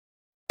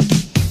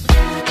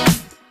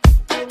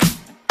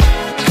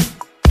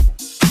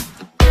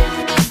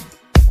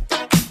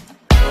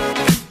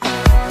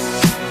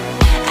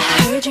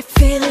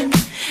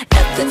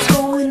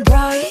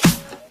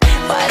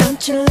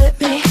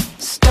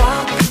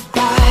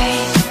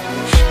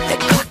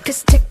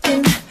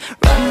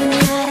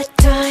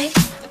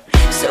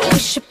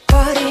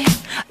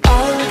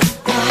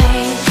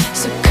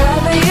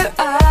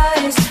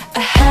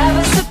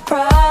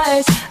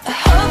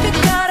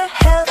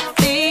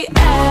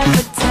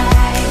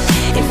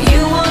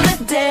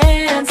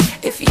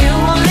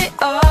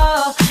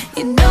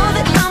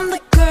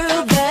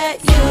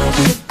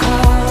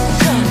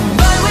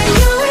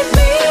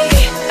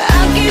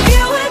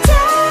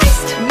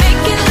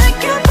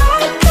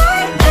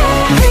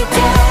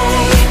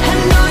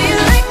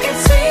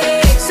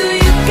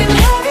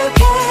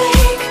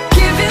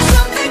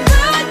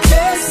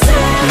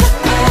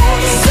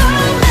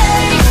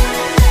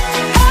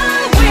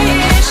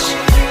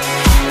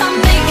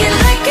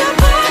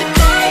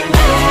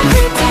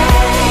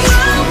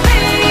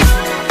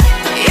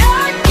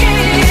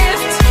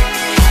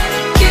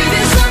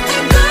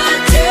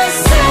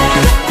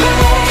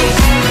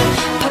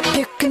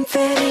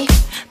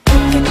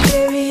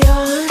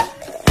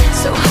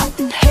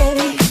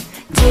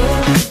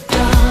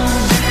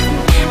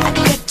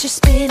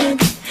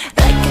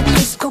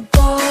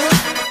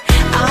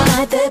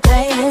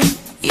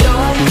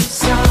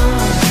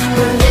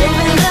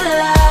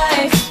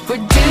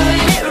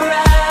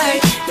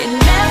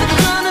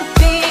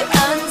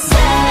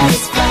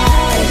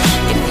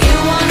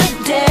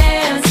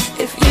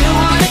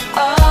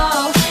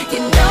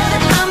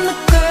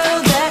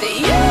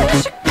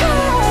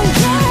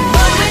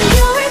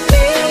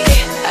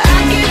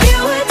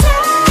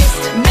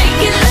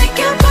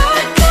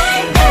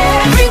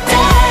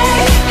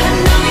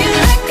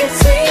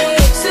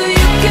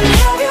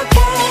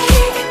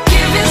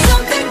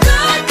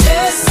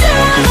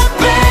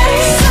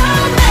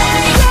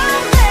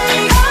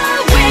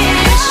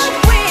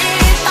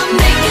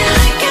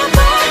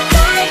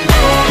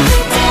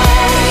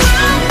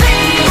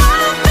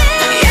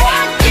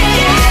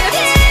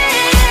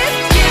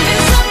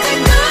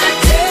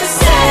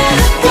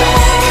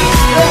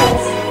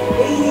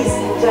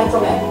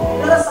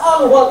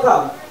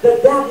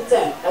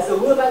debutant as a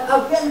woman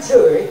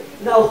adventurer,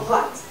 now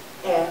hot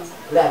and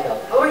legal.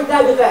 Our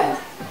debutant,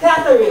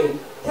 Catherine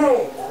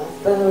K.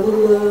 Found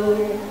love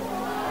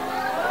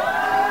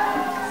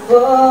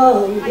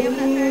for me.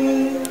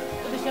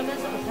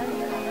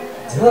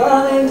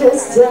 Darling,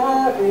 just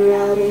stop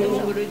running.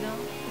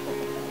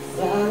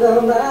 Follow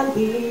my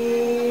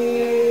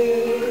lead.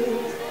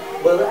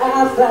 Well,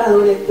 I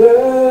found a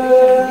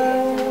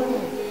girl,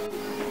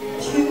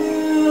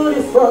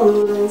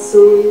 beautiful and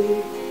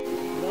sweet.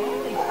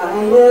 I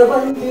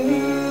never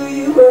knew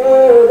you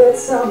were that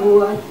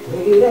someone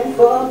waiting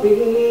for me.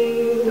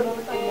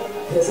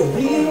 Cause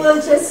we were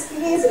just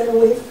kids and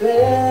we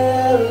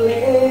fell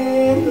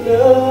in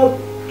love.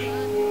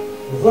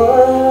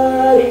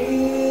 What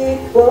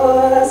it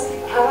was,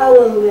 I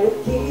will not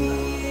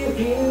give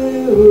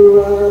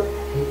you up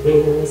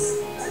this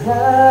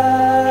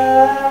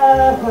time.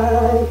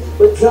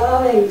 But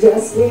darling,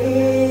 just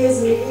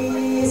please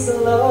me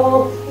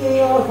slow.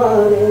 Your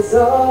heart is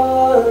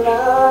all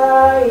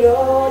I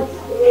own.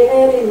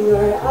 And in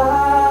your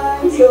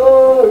eyes,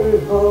 your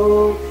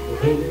home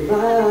in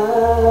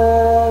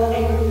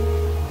mine.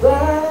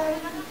 But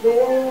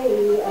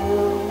they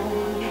are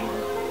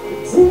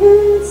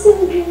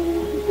dancing in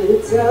the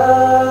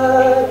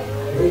dark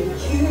with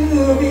you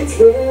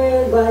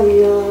between my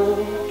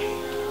arms.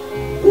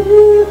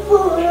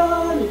 Before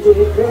on the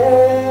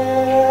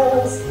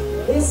grass,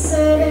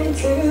 listening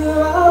to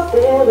our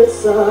favorite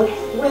song.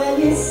 When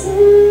you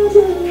said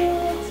your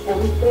lips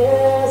and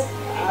best,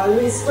 I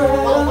whispered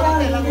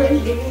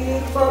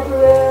underneath for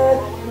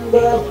breath.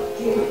 But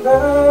you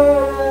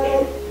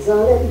heard,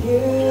 darling,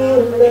 you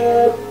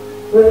look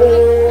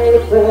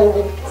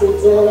perfect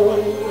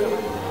today.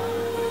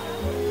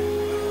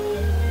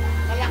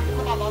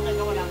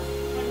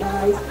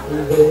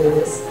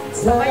 This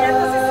time,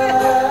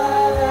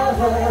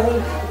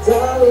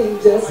 darling,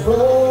 just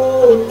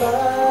hold my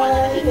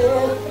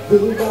hand.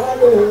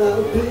 Reminder,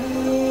 I'll be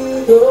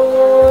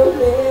your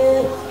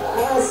man. I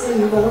see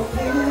my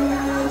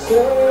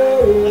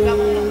future in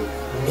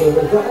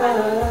your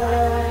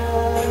eyes.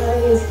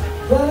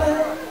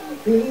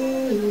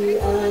 Baby,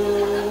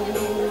 I'm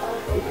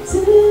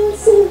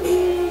dancing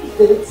in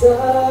the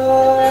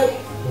dark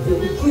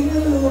with you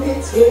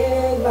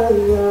between my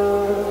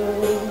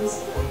arms.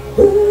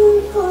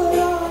 Barefoot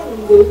on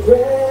the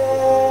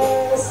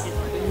grass,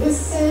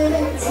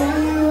 listening to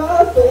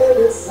our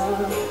favorite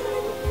song.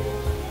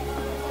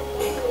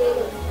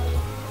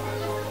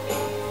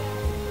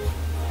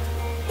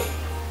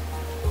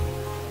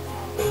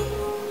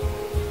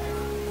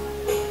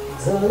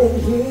 Darling,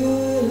 you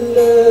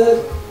look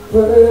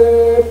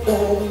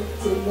perfect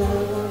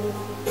tonight.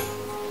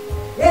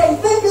 Hey,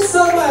 thank you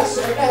so much.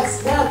 And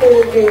that's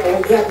Catherine K.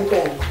 and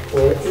Jackie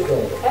for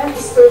today. And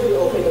before we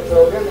open the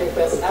program, I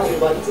request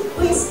everybody to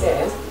please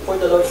stand for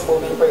the Lord's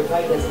moment for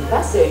guidance and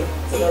blessing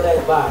to be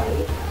led by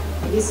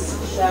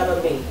Mrs.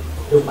 Sharon May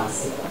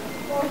Dumasi.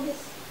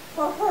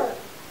 For her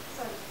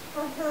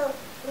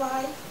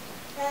life,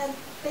 and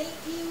thank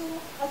you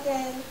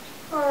again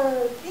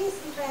for this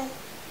event.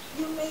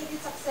 You made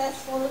it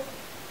successful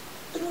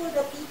through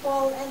the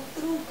people and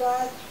through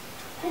God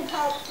who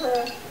helped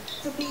her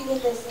to be in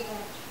this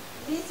event.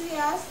 This we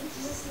ask in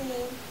Jesus'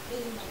 name,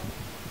 amen.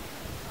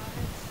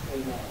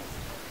 Amen.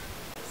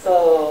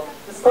 So,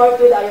 to start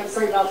with, I am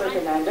Sir Nelson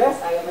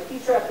Fernandez. I am a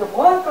teacher at the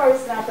Moan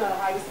Forest National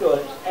High School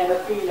and a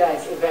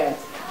freelance event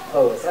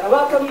host. And I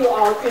welcome you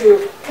all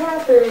to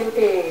Catherine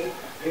K.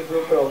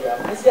 Review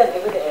Program. Ms. Jen,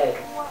 give it the egg.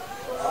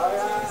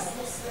 Alright.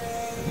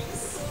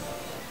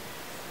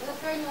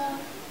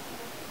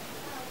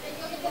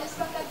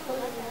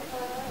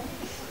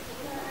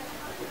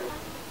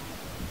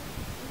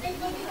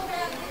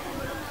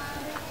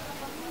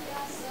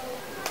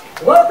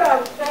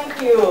 Welcome, thank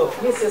you,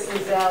 Mrs.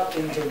 Rizal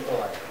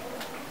Inventor.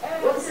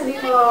 What is the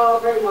name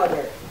of her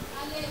mother?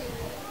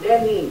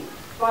 Lenny.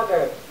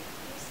 Father?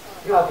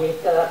 Grabe,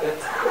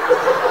 kalakit.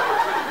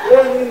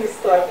 Lenny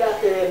Mr.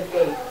 Catherine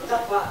K.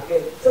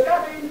 So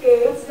Catherine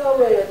K, let's go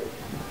with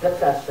the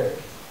treasure.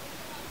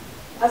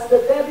 As the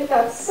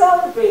debutant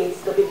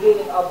celebrates the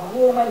beginning of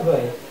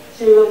womanhood,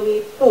 she will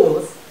need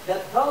tools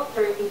that help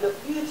her in the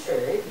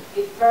future,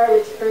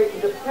 encourage her in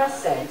the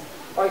present,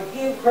 or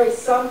give her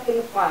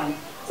something fun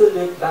to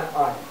look back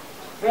on.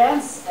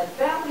 Friends and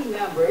family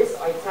members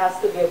are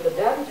tasked to give the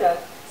debutant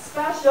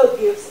special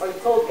gifts or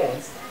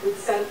tokens with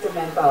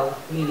sentimental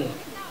meaning.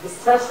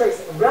 These treasures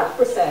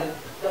represent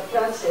the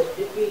friendship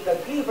between the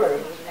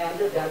giver and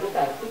the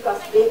debutant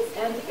because they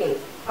indicate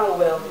how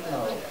well we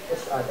know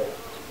each other.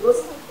 We'll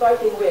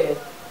starting with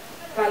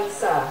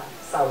Kaisa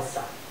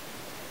Sausa.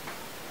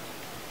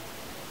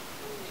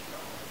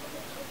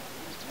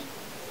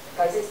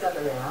 Kaisa is not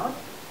around.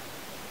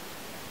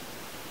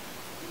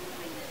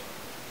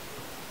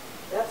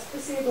 Let's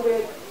proceed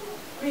with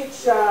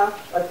Criza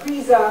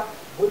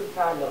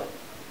Vulcano.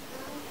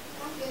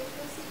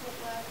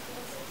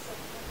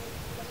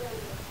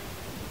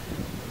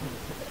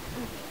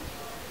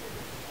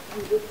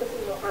 Ang good kasi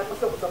no, kahit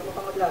masabot mo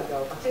pang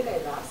maglagaw,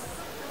 pachinelas.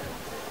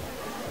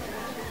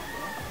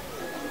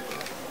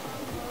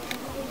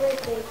 Happy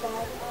birthday.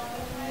 that,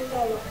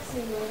 nag-alok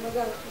sino,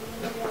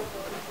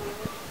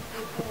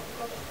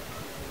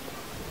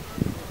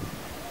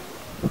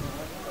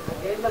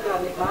 Again,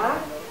 magamit ha?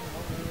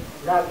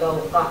 Lagaw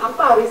ka. Ang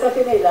pari sa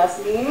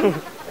chinelas ni?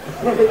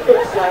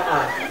 Siya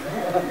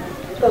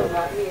Ito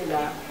nga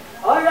nila.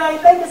 Alright,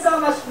 thank you so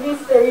much,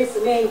 Miss Therese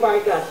May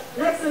Vargas.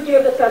 Next to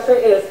give the treasure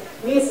is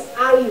Miss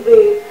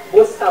Ivy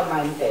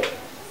Bustamante.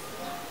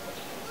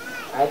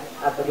 Right,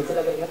 at pagin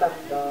sila ganyan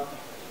tatlo.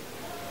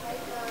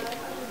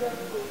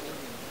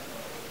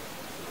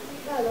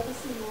 Lalo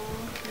kasi mo,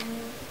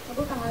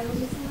 mabutangan mo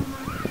sa mga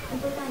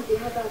importante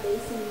na bagay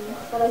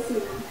para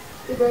sino,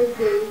 the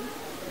birthday.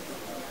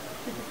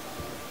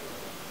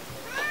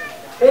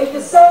 Thank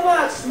you so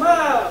much,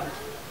 Ma'am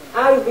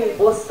Ivy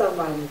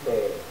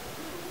Bustamante.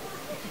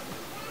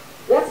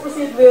 Let's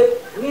proceed with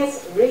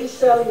Miss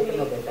Rachel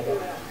May. Happy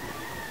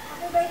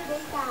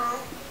birthday, Kat!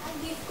 Ang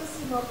gift ko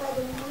si mo,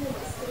 pwede mo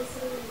muna stress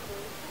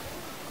reliever.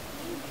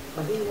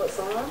 Mahimo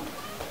sa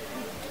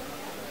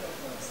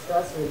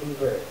stress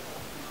reliever.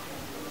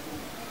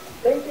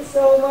 Thank you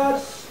so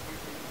much,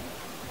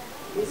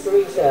 Miss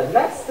Rachel.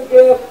 Next to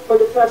give for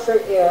the treasure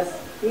is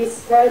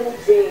Miss Ken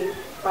J.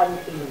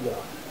 Pantillo.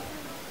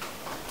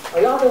 Are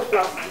you having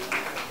class?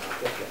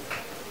 Yes, yes.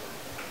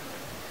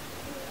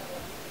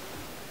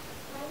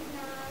 Hi,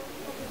 Nat!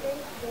 Happy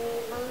birthday!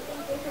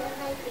 Thank you for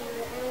inviting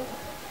me. And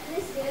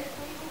this gift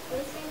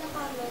is kind of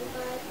common,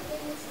 but you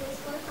can use this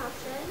for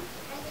fashion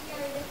and to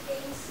carry the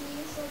things you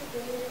usually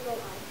do when you go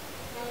out.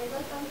 And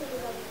welcome to the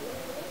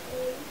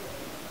birthday.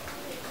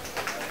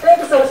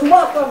 Thank you so much.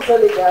 Welcome to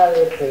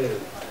Legality.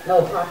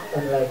 No, hot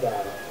and legal.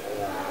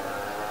 Ayan.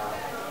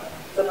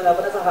 So, muna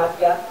po na sa hot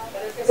ka.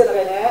 Kasi na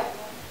kayo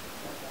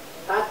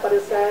hot pa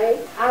rin kay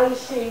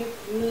Aishi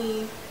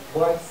ni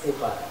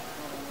Borsipa.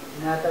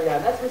 Nataya.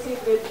 Let's proceed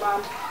with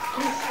Ma'am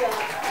Kisha.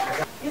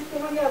 Yun ko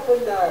man yapon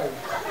dahil.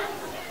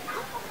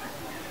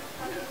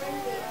 Happy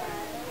birthday,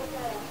 Kat!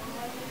 Ikaw,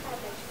 maraming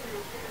habag sa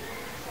mga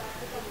sa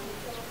pagkakamit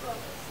sa mga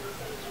photos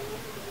sa inyo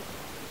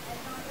at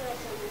mga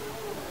collection na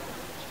mga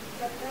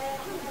but I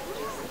have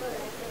this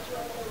correct that you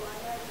are the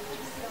one or the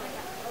next one.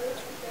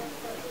 Always be there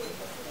for you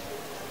because you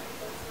should be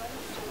because one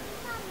is you.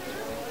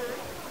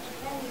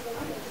 And even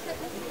if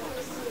you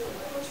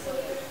pursue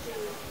your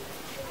dream,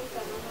 to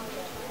become a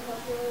mother, I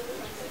hope you will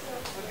become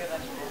successful.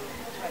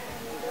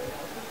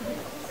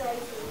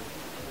 Besides you,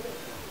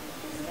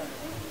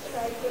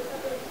 besides your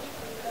ability,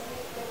 but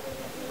make the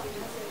ability of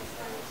your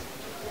Spanish.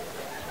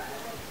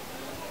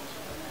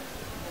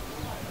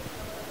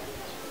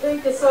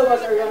 Thank you so much,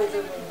 Ariana.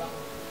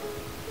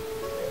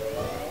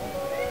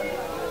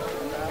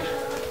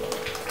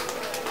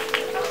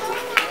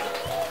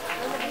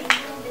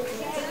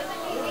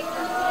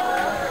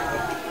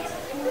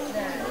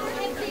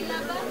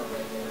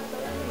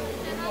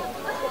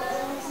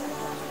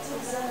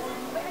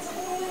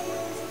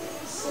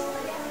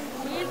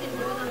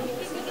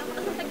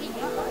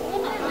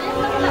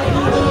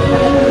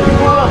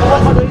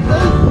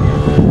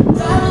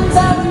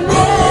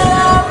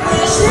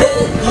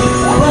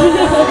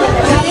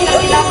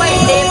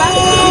 Dapat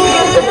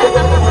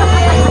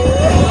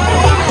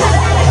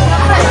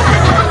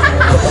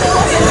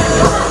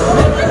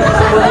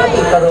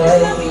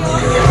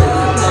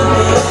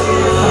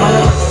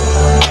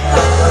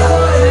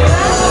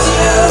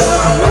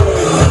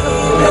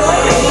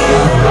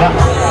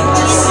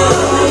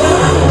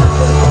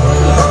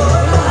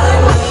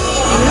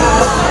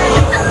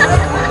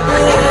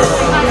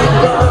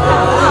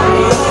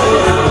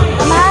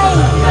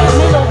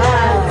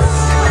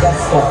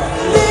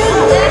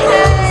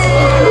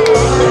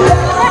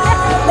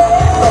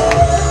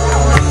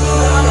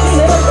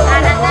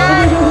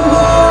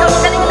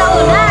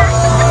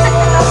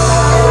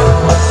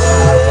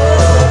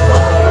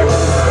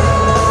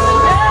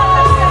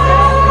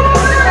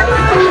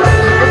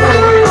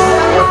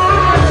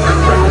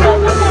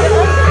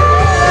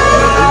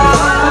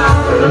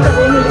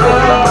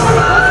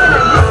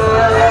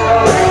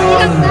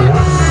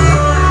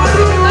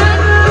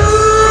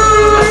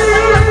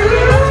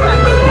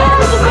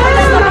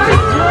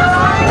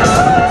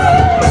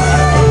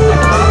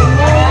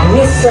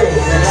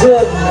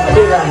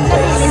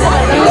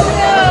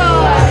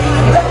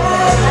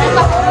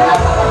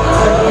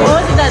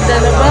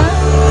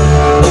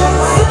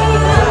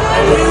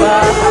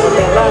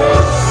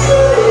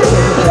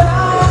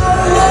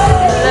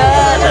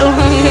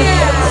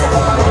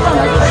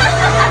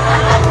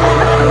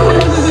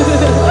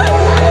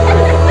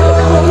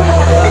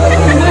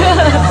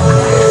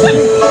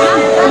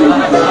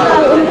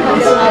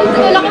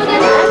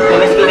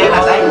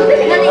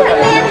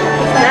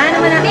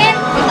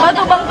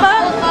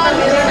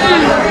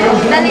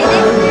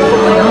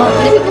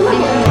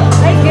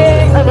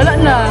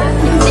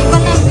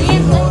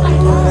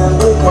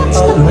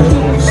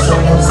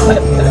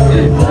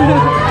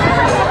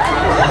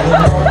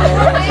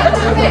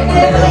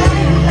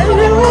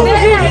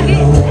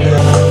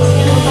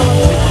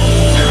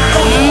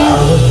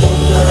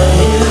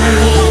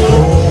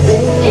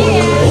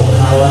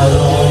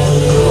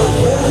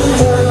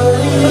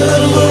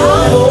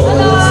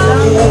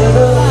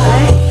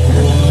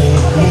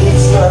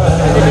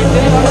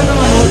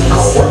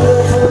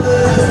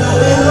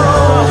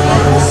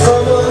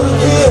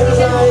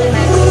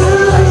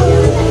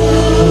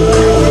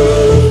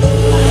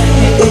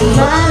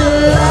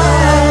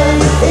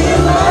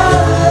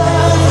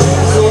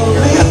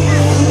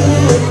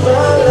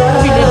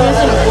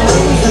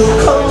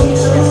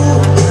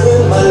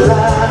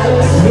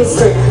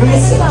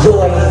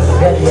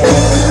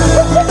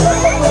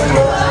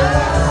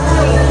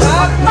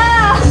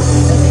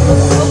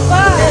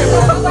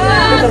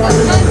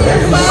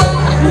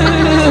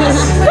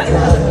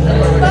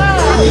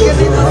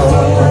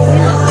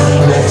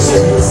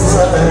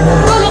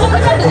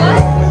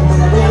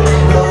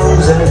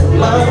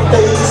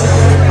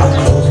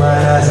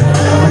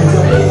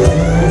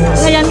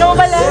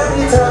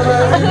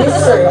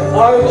Mr.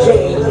 RJ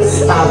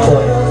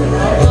Estapon.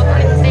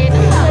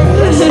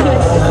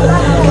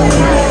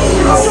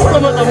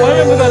 Tama-tama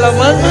yung mga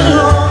laman.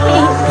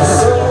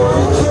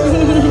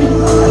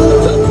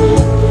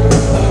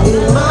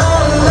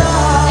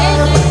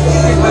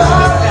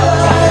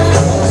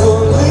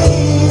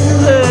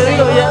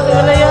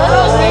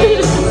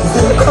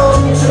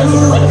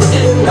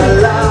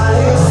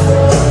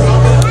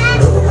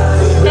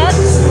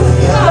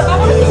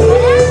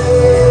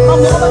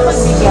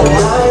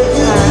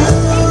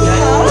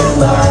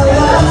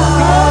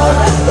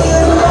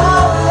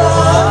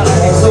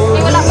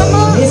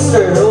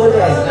 Mr.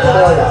 Roland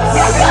Colas.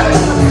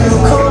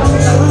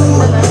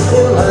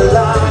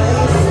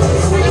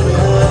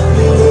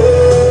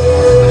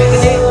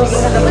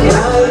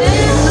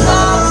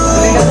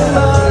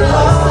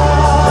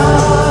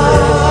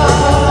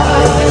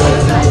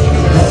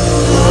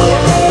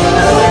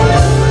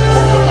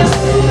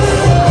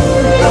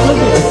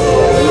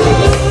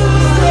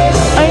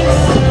 Ay,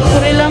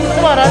 sorry lang po.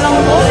 Para lang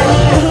po.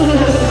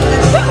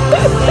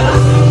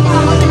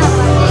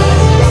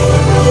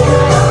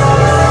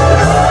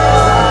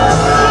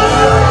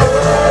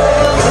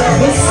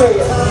 Mr.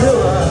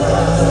 Blue.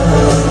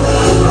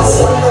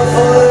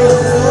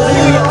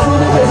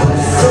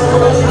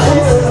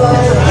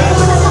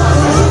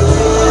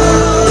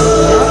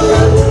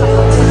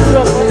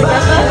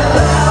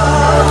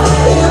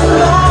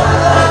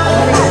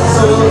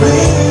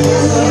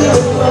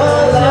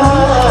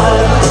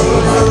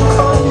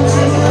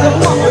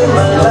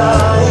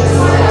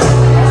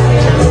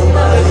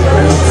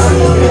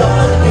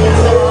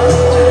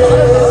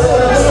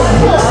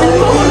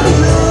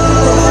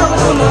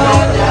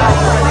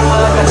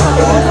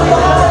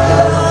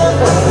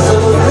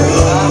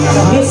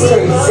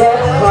 Mr.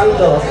 Zach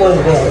Carlo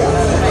Polvera.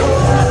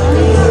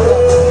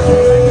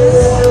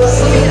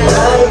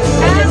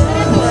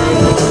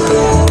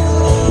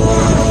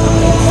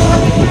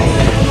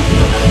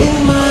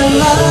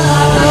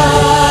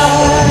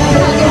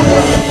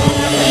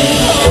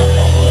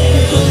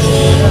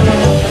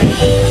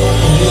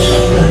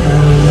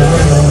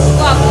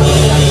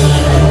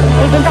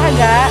 Pupunta ka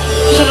ga?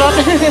 Surot.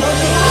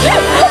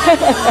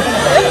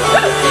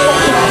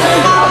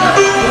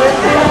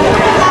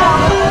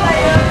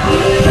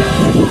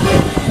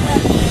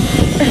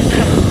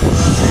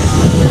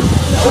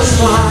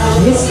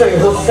 Mr.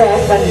 Jose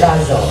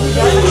Candazzo.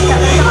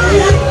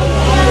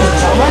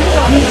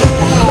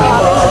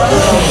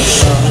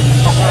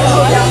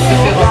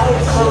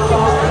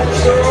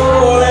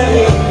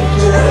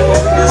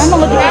 Ano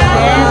mo din?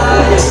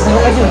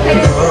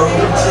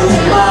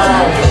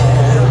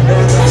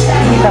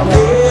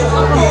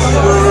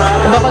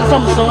 Bakal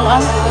Samsung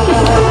ah.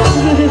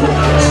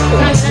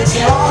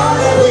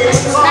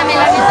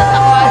 Dami-dami sa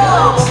takwado.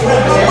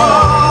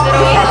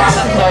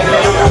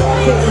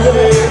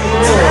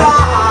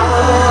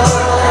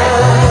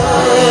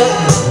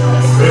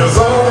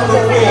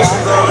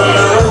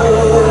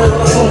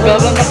 Kung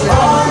gabang ka po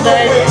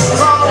dahil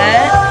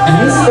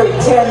Mr.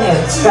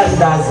 Kenneth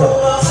Candazzo.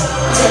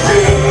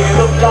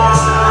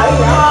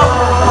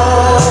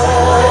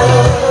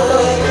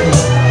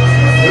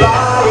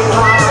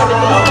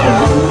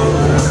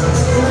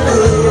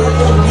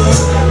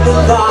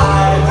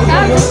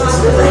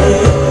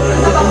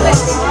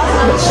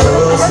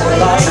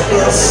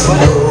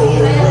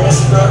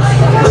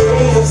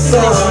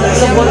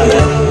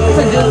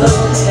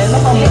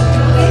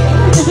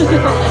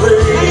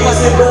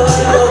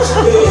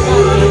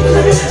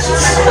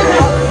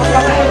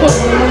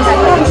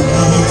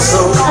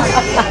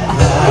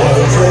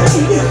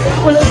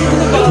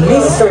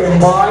 Mr.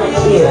 Mark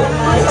Hill.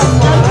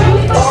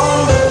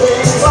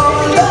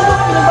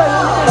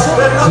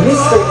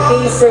 Mr.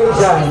 Kaiser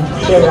John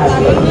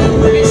Gerardo.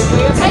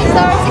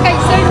 Kaiser, si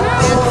Kaiser na.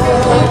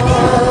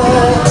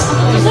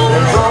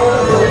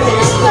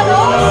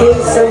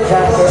 Kaiser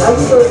John Gerardo. Ay,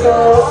 ito.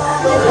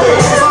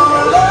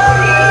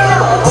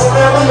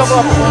 ano ko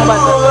mga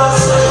bata.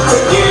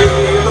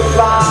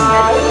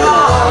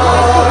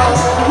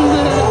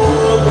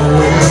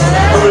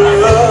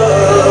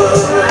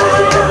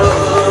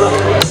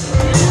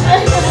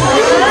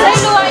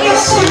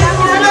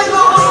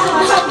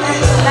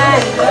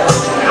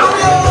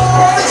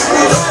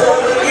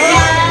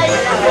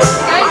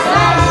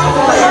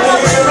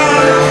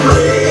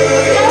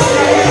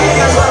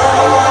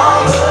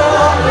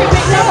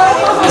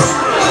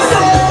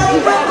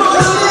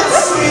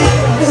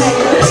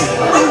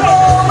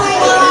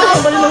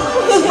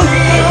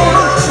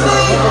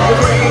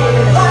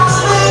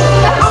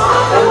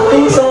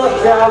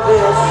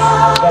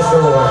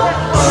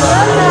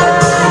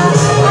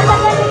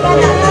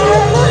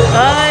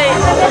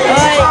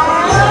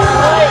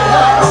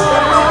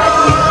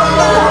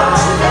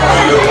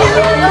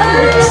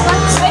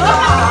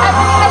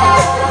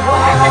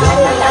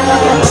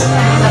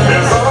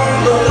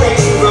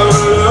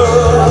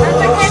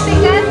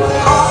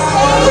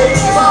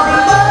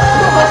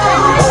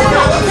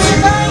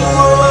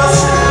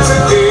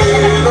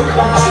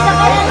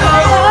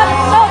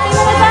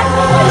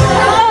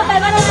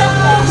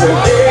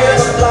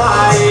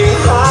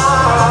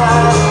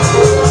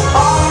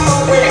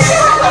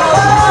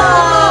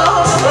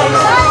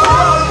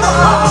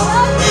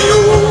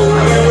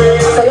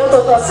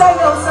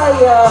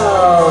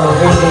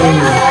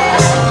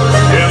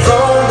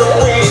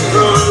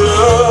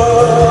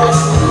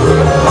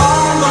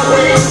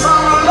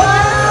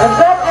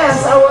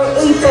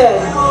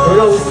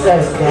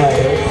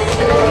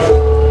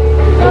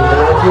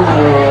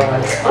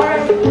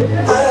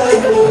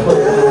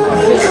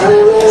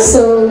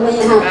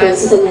 ko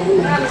sa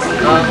tanan.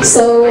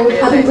 So,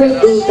 happy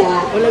birthday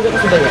ka.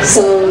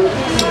 So,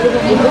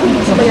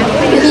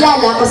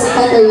 nakilala ko si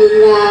Catherine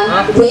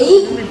nga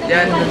brave,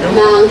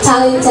 ng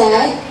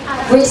talented,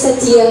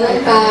 versatile,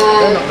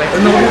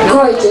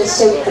 gorgeous,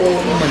 syempre.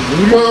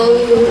 Nang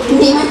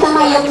hindi man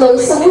tama yung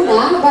close sa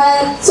muna,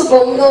 but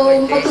subong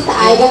nung magkita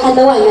ay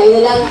kakadawan na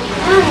yun lang,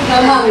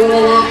 mama mo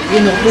na.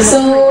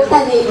 So,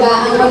 tanay ka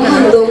ang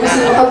maghandong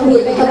kasi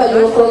makabuhit may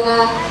kabalo ko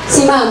nga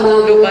si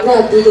mama mo,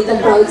 grabe, kita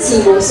proud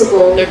si mo,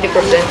 subong.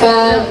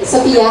 Sa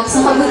piyak,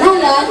 sa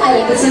kabunayan,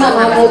 alam ko si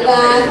mama mo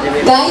ka,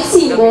 guide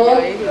si mo,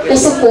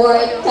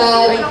 ka-support,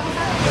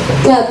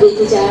 grabe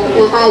ka dyan,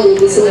 nakayo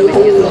din sa mga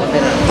pamilya.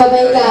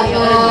 Kabay ka,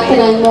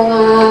 kailan mo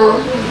nga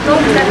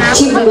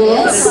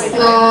achievements,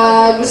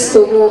 gusto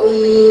mo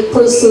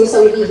i-pursue sa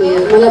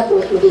ulihin,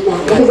 malapot mo din na.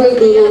 Happy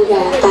birthday lang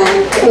ka,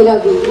 I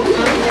love you.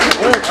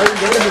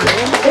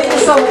 Thank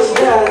you so much,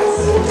 guys.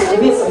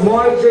 Miss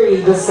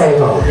Marjorie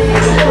Dosero.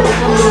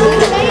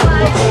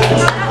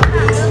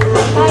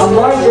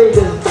 Marjorie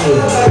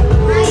Dosero.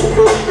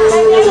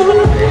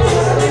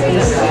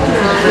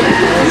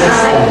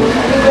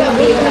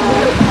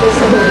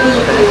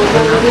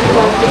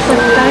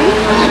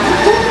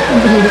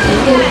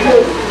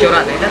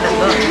 Curate na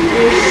tanto.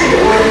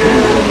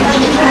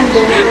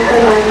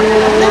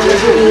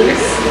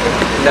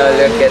 No,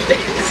 look at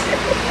this.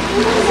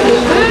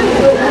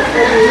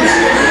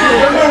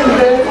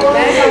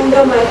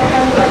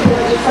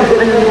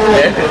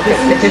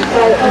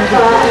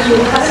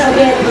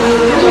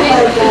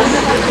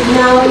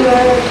 Now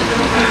you're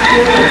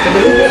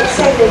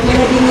excited,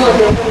 you're naging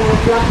model ka na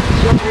black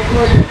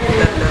model ka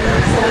na.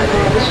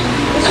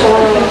 So,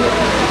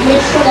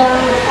 wish ko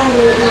lang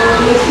na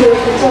may sure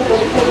ka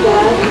support ka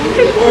dyan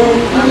and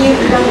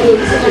believe lang din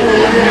sa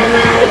kanila na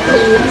mga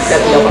teams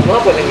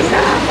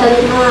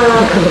and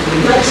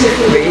ma-achieve.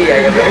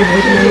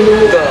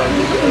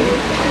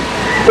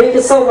 Thank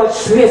you so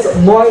much, Miss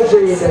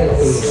Marjorie Dosero.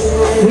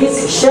 Miss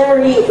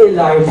Sherry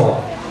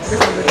Ilarmo.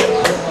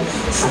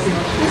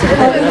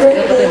 Happy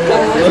birthday ka.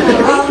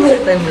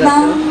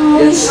 Nang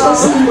wish ko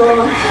sa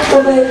mo,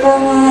 kabay ka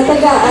nga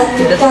tagaan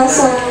ka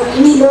sa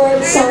ni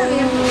Lord sa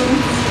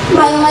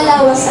mayong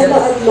alawas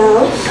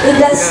adlaw-adlaw.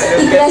 I-bless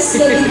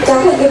ka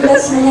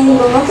kag-bless na niya yung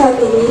mga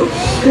family.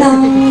 Nang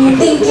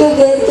thank you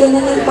again kay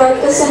naging part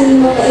ko sa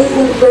nimo na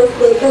 8th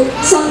birthday. Kag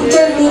sa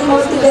journey mo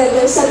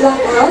together sa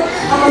Blackout,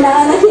 ako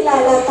na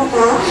nakilala ta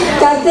ka.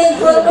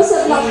 Thankful ko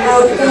sa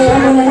Blackout kaya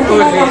ako na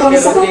nakilala ko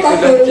sa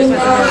Catherine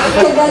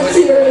na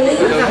kag-cheering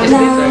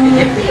ng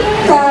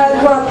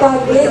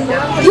kagwapagin.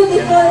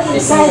 Beautiful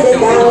inside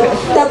and out.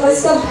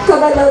 Tapos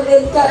kabalaw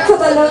din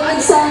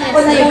sa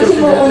una yung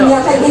himuon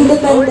niya kag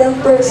independent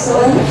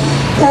person,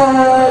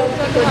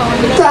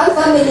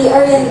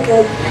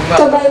 family-oriented.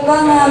 Kabay ba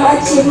nga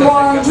ma-achieve mo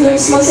ang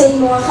dreams mo sa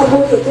imo,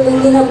 kabuhi ito lang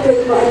ginapray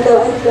mo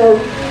adlaw-adlaw.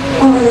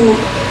 Ang ano na.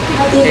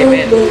 Happy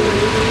birthday.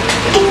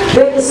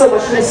 Thank you so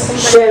much, Miss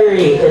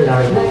Sherry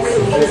Ilarmo.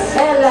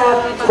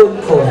 Ella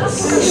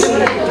Kunkons.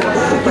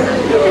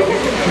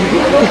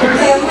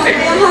 Kaya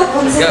magandang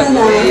hapon sa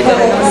tanan,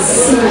 para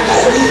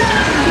simple.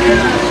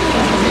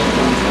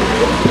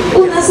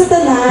 Una sa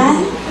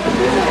tanan,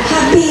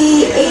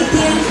 happy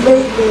 18th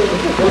birthday.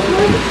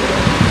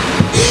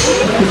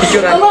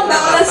 Kumanda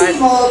ka na si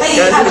mo,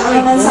 kaya anak ka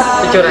naman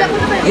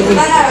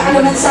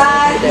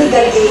sa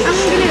legal age.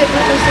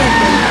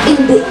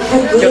 Hindi ka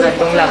din. Curate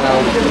kong langaw.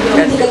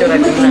 Hindi ka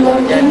din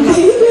mag-inom. Yan.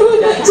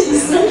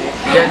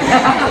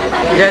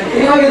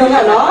 Hindi mo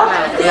ginawa, no?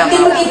 Hindi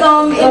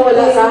mag-inom.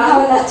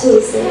 Wala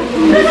chaser.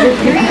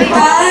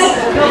 At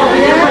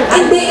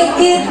hindi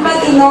agad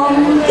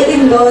mag-inom.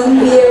 Itim doon,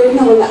 beer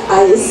na wala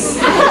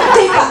ice.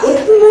 Kay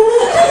pait na.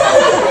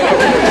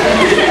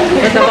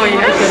 Basta ko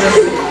yun.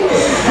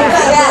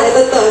 Kaya,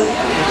 ito.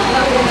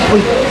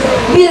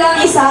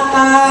 Bilang isa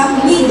ka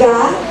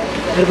miga,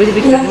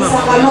 bilang isa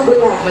ka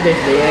magula.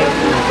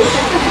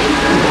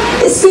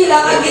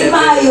 Eskwela ka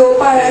mayo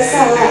para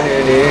sa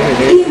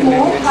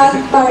imo at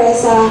para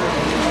sa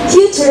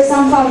future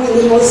sa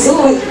family mo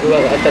soon.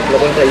 Tatlo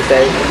kong sa isa.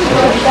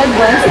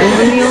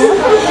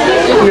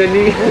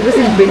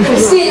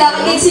 Eskwela ka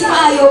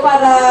mayo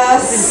para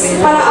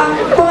ang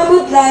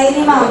pangabudlay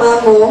ni mama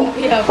mo,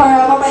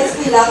 para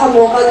mapa-eskwela ka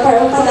mo, para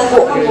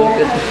kadako ka mo,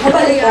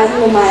 mabalikan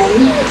mo man.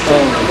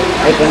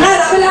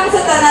 Nara ko lang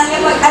sa tanan nga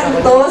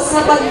pag-antos,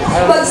 na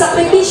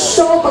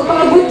pagsakripisyo,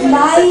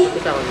 pagpangabudlay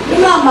ni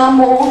mama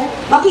mo,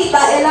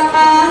 makita lang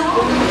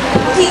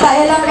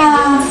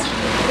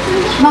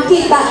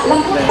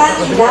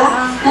kanila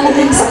na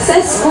naging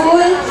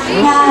successful,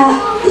 na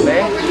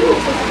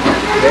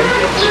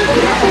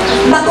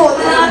nako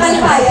na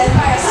nakakalipayan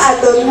para sa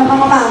aton ng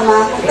mga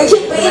mama. Kaya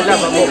syempre,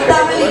 hindi kita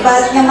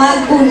malibad nga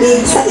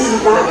magbulig sa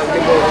iba.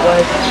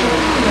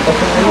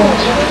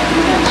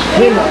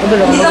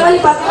 Hindi ka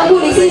malibad nga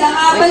magbulig sila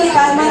nga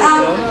balikan man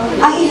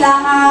ang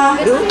ilang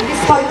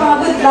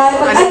pagpangabudlay,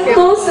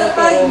 pag-antos,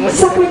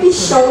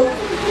 pag-sakripisyo.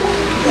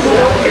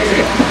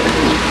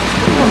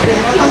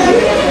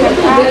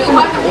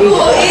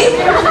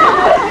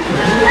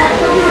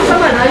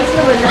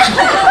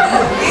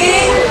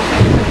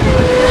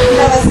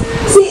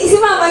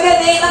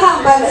 pagani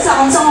nakambal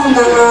sa akong sa kong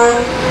nga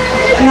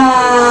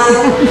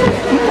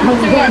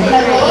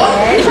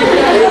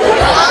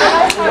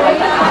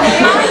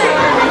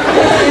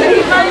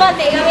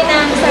Mamate kami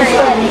ng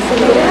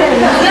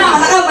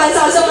nakambal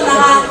sa akong sa kong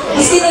nga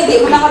kasi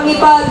hindi mo na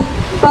kami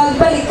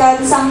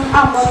pagbalikan sang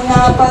amon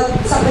nga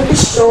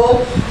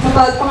pagsakripisyo, nga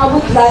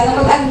pagpangabutlan, nga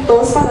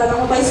pag-antos para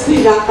na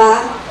mapaispira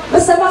ka.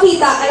 Basta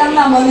makita, alam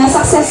naman nga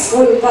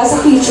successful ka sa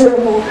future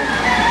mo.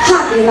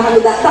 Happy na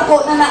kami da.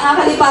 Tako na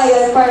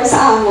nakakalipayan para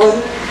sa amon.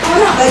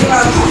 Ano na kayo ka?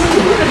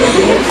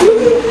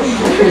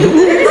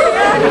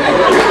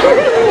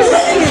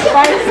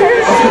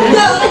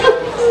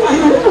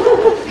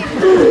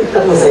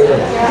 Tapos sa'yo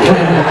na.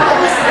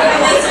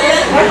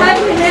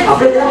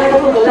 Ako na lang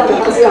ako wala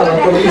kasi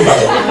ako pag-isa.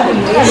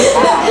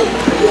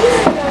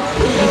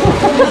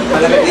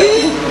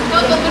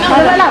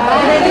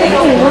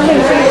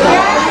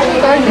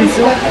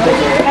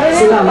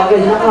 Sila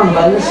maganda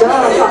kambal na siya.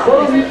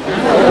 Ako.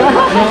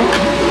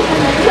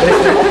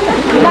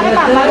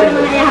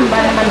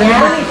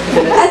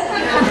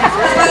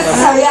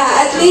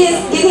 At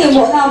least,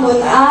 ginimo namon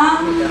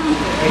ang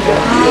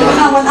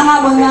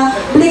amon nga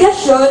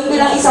obligasyon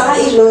bilang isa ka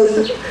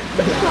iloy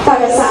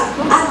para sa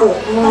ako,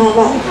 mga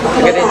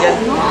kabataan.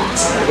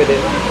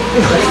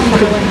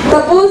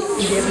 Tapos,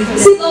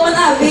 sino man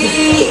abi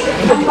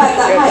ang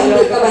bata ka,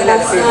 hindi ka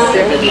batas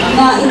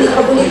na hindi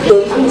ka bulit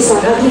doon, ang isa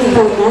ka, hindi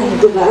ka na,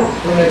 di ba?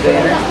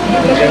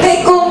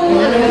 Kaya kung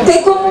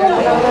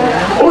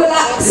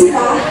wala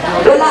sila,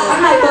 wala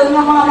ang aton ng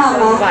mga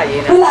mama,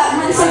 wala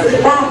man sa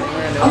kita.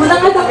 Amo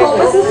na nga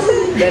ako,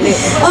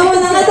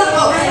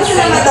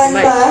 pasalamatan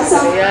pa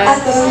sa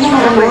aton ng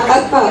mama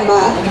at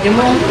papa.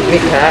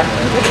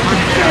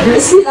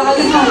 Ispila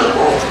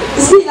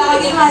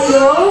kaging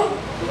mayo.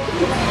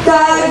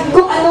 Kag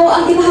kung ano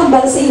ang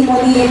ginahambal sa imo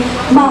ni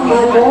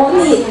mama mo,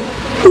 ni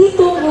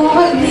tito mo,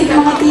 kag ni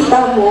mga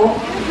tita mo,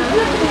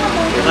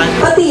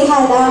 pati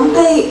halang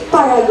kay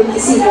para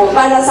ginasi mo,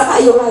 para sa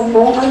kaayuhan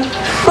mo,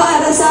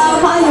 para sa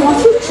maayong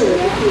future.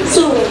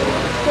 So,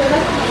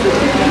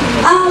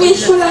 ang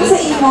wish ko lang sa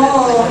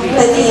imo,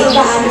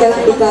 tanikaan ka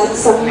ng bigat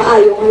sa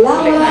maayong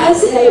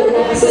lawas, ilayo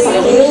na sa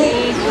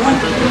sakit.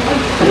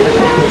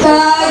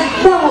 Kag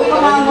damo pa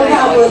mga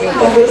mag-abot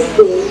ka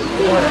birthday.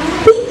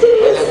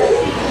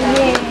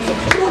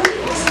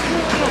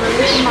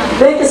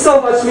 Thank you so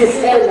much, Miss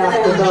Ella.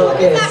 Ito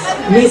is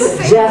Miss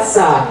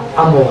Jessa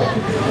Amor.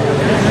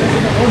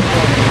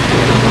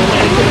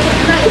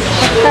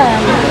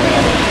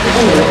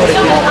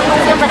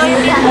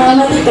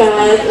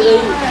 Matikat,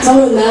 sa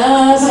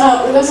muna,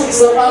 sa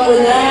kasukso ka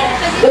muna,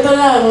 ito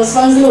na, mas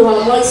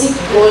pangsiluha mo,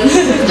 magsipon.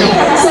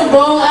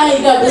 Subong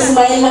ay gabis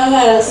may na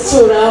nga sa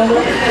tsura mo.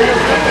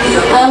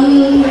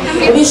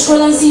 Wish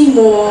ko lang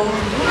sino,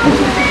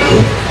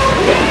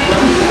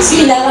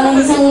 sila ka ng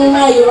isang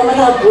mayo ka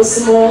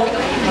matapos mo.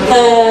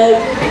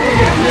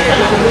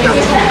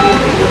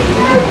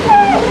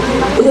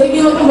 Ito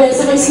yung magpabaya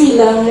sa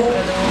pag-sila mo.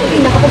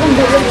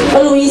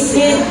 Always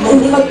get,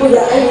 hindi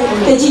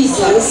magpuyaan kay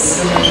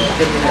Jesus.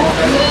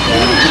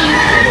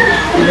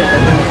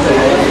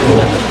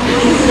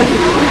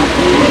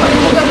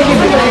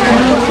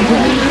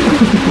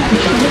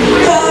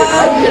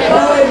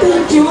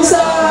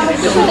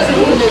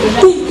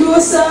 Thank you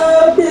sa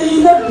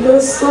bilhin na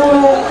bless ko.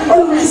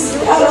 Always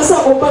aras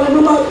ako para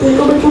lumati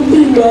ko, may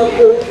problema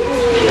ko.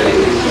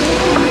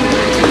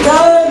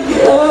 Kag,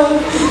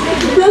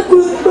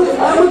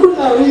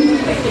 magulang.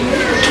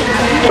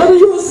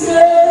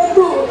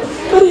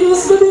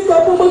 Parehas ka din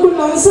ka po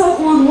magulang sa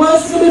akong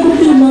was ka may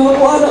problema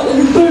ako anak na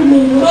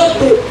determine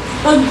mati.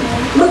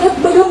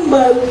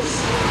 Magambal.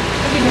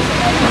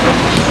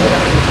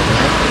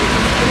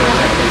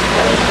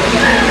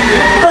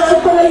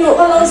 Palayo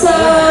ka lang sa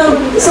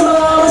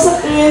mga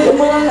masakit,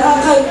 mga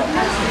nakakal.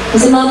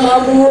 Sa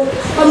mama mo,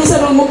 kami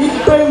sa nung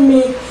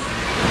mag-permit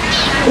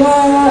na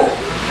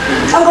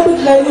ang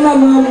kapitlain ni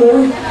mama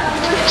mo.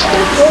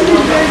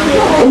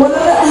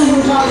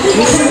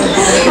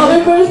 Happy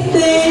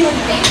birthday!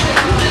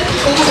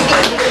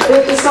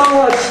 Thank you so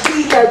much,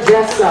 Tita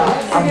Jessa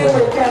Amor.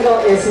 Your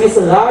candle is Miss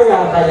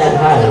Lara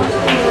Balanhan.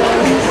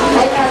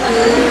 Hi, Kathy.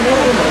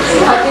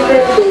 Happy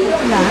birthday.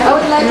 I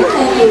would like to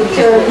thank you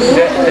for being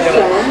a good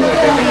friend.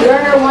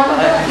 You're one of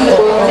the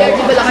people who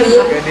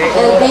keep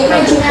and make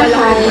my junior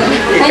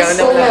high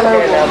school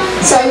memorable.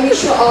 So I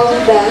wish you all the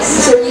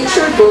best to reach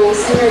your goals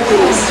and your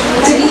dreams,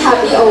 to be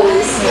happy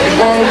always,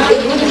 and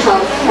it will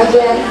help.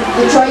 Again,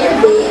 enjoy your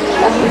day and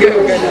happy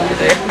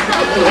birthday.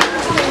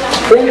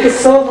 Thank you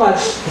so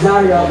much,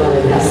 Lara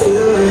Balanhan.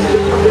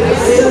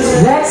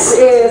 Next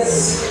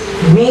is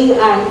May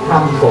Ann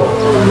Campo.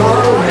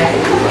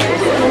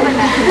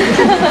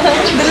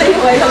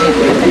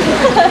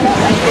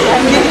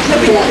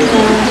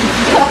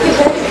 Happy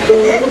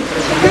birthday.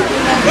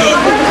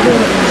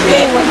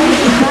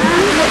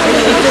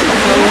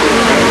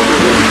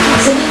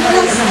 Sige mo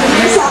lang sa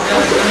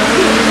ako.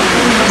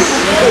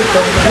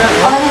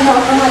 Ano na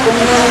ako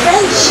ng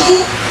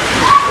friendship?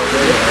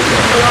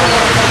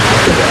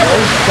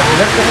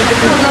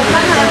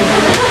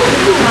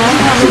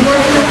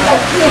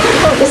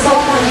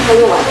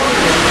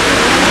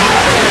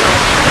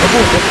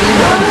 So,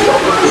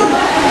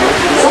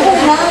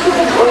 na,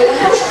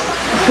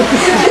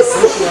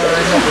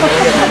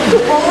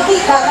 kung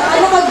makita,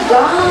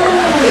 nakagam,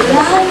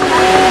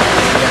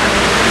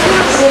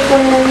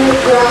 super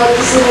proud,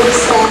 super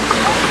respect.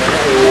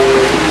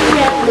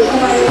 Hindi ko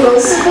man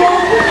close.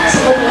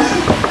 Subok na.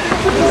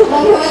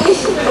 Subok na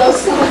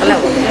close ka man.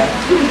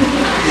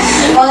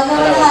 Ano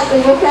naman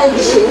natin yung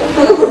friendship.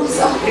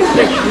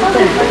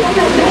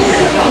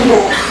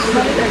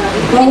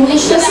 My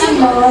wish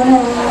kasi mo na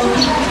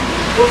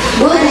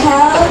good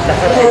health,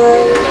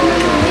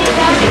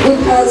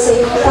 good health sa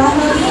iyong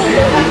family,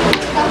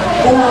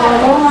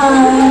 dalawa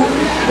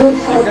good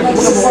health na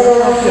sa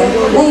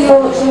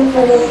layo,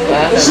 syempre,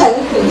 siya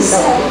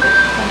isa.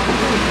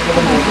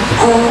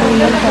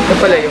 Ito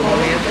pala yung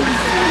mga yan.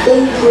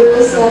 Thank you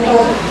sa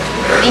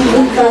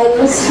pag-invite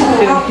mo sa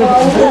ako.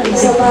 Thank you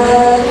sa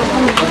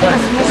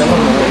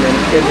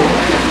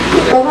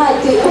pamahal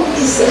ko yung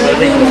isa.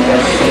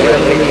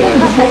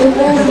 Happy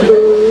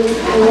birthday.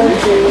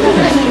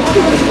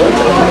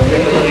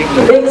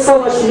 Thank you so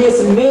much,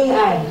 Miss Ming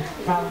An.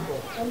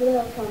 And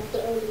welcome to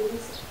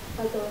Early's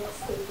adult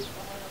stage.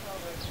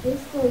 This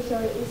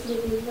treasure is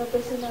within your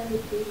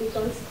personality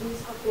because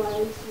this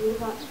acquires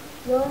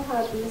your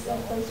hobbies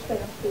and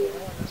perspective.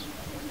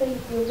 Thank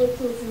you for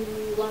choosing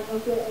me one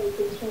of your 18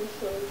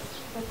 treasures.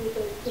 Happy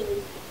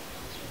birthday.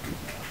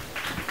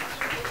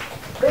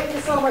 Thank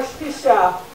you so much, Tisha.